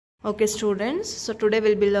Okay students, so today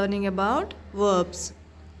we'll be learning about verbs.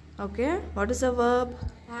 Okay, what is a verb?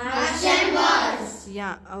 Action words.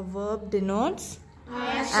 Yeah, a verb denotes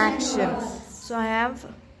action. So I have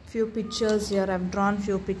few pictures here. I've drawn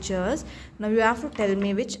few pictures. Now you have to tell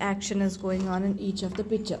me which action is going on in each of the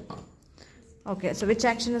picture. Okay, so which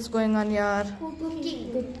action is going on here?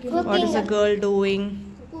 Cooking. What is the girl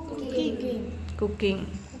doing? Cooking. Cooking.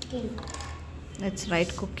 Let's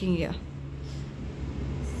write cooking here.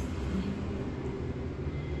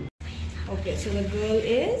 Okay, so the girl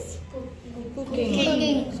is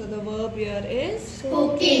cooking. So the verb here is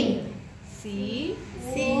Cooking. C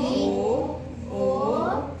O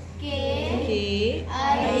O K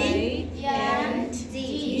I N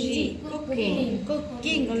G.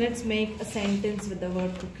 Cooking. Now let's make a sentence with the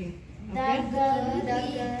word cooking. Okay?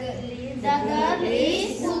 The girl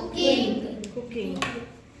is cooking. Cooking.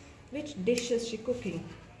 Which dish is she cooking?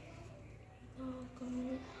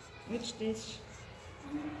 Which dish?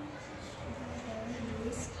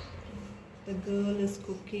 The girl is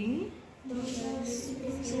cooking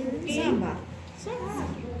sambar.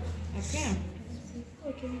 Okay.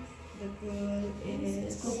 The girl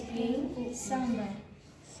is Cooking sambar.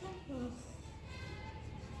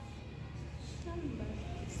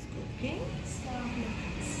 cooking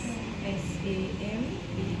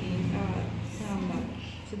S-A-M-B-A-R sambar.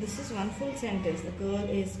 So this is one full sentence. The girl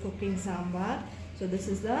is cooking sambar. So this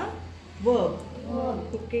is the verb.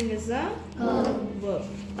 Cooking is the verb.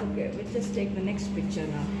 Okay, we'll just take the next picture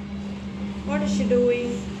now. What is she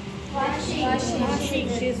doing? Washing.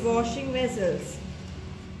 She is washing vessels.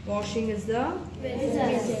 Washing is the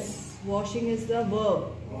Washing is the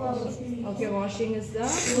verb. Okay, washing is the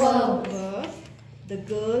verb. The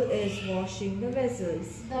girl is washing the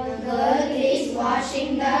vessels. The girl is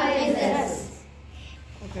washing the vessels.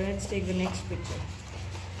 Okay, let's take the next picture.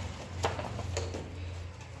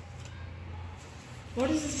 What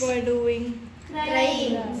is this boy doing?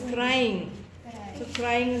 Crying. So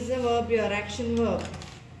crying is the verb here, action verb.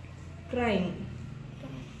 Crying.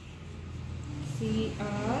 C-R-Y-I-N-G.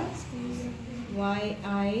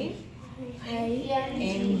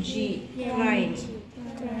 Crying.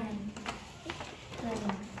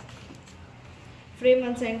 Frame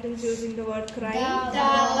one sentence using the word crying. The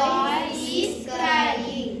boy is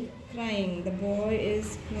crying. Crying. The boy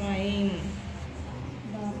is crying.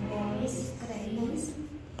 The boy is crying.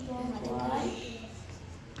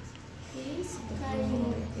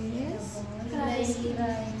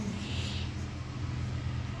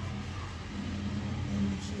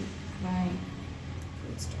 Crying.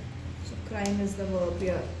 So crying is the verb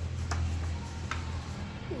here.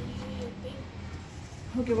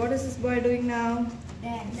 Okay, what is this boy doing now?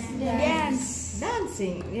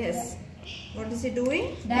 Dancing. Yes. What is he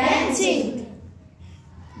doing? Dancing.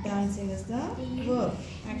 Dancing is the verb,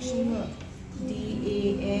 action verb.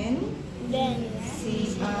 D-A-N-C-I-N-G.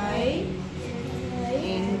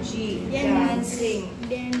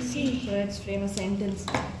 Dancing. So let's frame a sentence.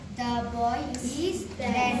 The boy is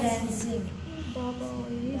dancing.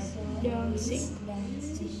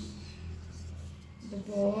 The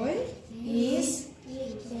boy Is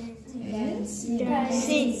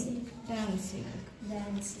dancing.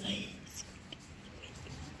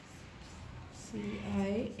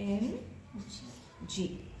 C-I-N-G.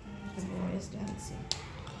 The boy is dancing.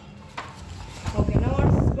 Okay, now what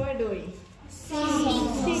is this boy doing?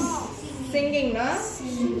 Singing, na?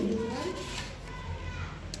 Singing.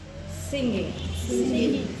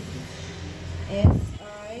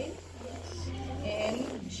 S-I-N-G-I-N-G.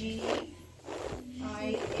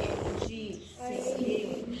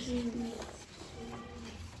 Singing.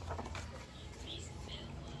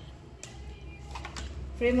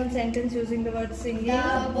 Frame one sentence using the word singing.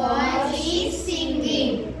 The boy is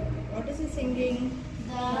singing. What is he singing?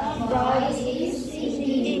 The boy is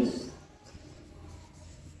singing.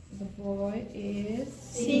 The boy is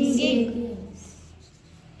Singing.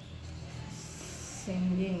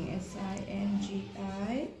 singing.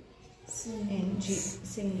 S-I-N-G-I-N-G.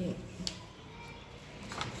 Singing.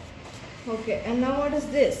 Okay, and now what is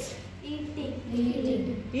this? Eating.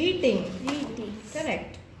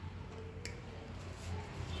 Correct.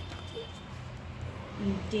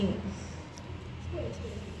 Eating.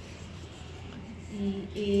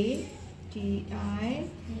 E-A-T-I-N-G.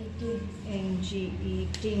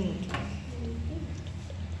 Eating.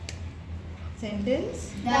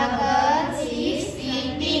 Sentence. The girl is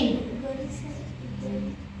eating. The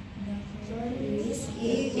girl is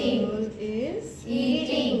Eating.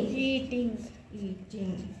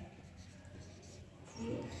 eating.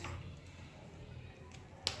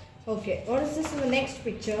 Okay, what is this in the next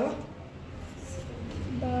picture?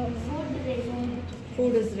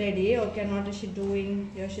 food is ready. Okay, and what is she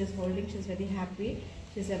doing? Here she is holding. She is very happy.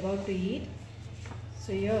 She is about to eat.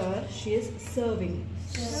 So here she is serving.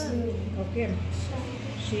 Okay.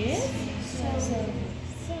 She is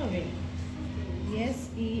serving.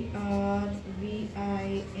 S-E-R-V-I-N-G.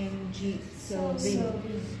 Serving.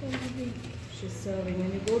 She's serving.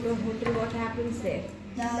 When you go to a hotel, what happens there?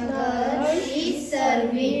 The girl is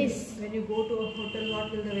serving. When you go to a hotel,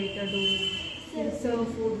 what will the waiter do? He'll serve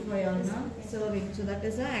food for you, no? Serving. So that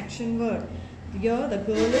is an action word. Here the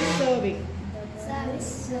girl is serving.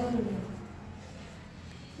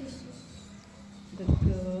 The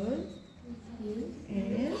girl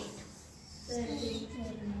is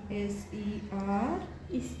S-E-R-V-I-N-G.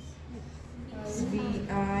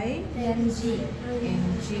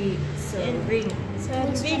 Serving.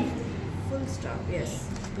 Full stop. Yes.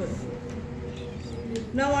 Good.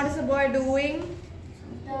 Now what is the boy doing?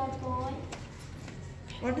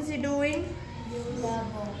 What is he doing?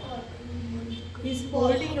 He's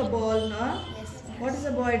holding a ball, no? What is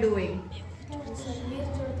the boy doing?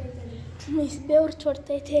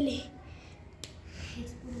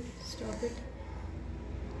 Stop it.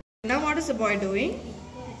 Now what is the boy doing?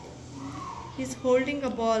 He's holding a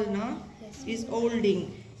ball, no? He's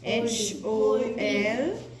holding. H-O-L-D-I-N-G.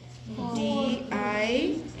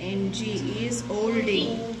 He is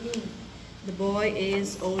holding. The boy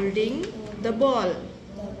is holding the ball.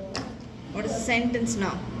 What is the sentence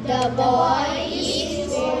now? The boy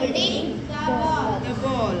is holding the ball. The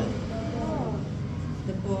ball.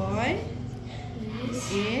 The boy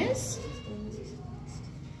is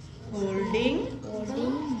holding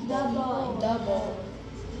the ball.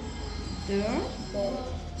 The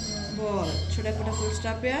ball. Should I put a full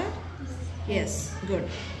stop here? Yes, good.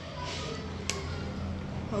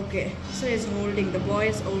 Okay, so he's holding. The boy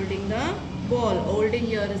is holding the ball. Holding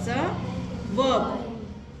here is a verb.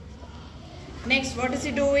 Next, what is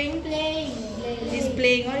he doing? Playing. He's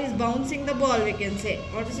playing, or he's bouncing the ball, we can say.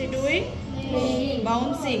 What is he doing? Playing.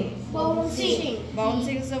 Bouncing. Bouncing.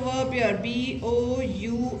 Bouncing is a verb here. B-O-U-N-C-I-N-G.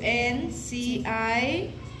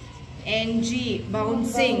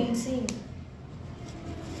 Bouncing.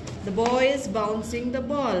 The boy is bouncing the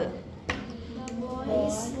ball. The boy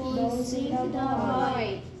is bouncing the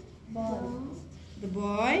ball. The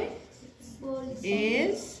boy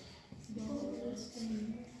is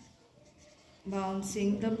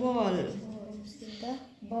bouncing the ball.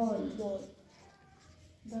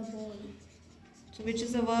 So which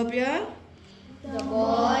is the verb here? The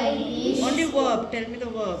boy is Only verb. Tell me the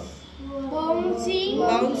verb. bouncing.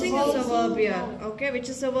 Bouncing is a verb here. Okay, which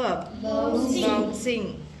is a verb? Bouncing.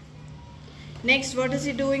 Bouncing. Next, what is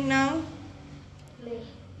he doing now?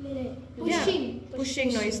 Pushing. Yeah,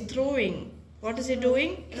 pushing. No, he's throwing. What is he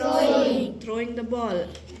doing? Throwing. Throwing the ball.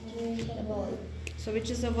 So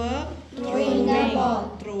which is the verb? Throwing the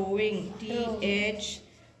ball. Throwing. T-H-R-O-W-I-N-G.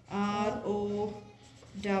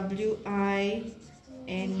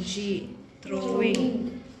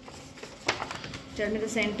 Throwing. Tell me the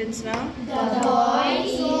sentence now. The boy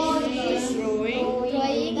is Throwing.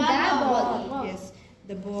 throwing the ball. Yes.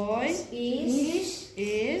 The boy is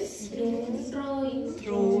Throwing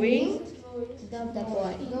throwing. the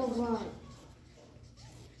ball.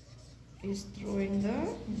 Is throwing the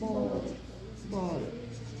ball.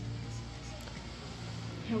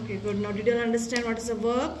 Okay, good. Now, did you understand what is a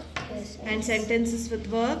verb? Yes. And sentences with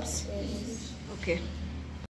verbs? Yes. Okay.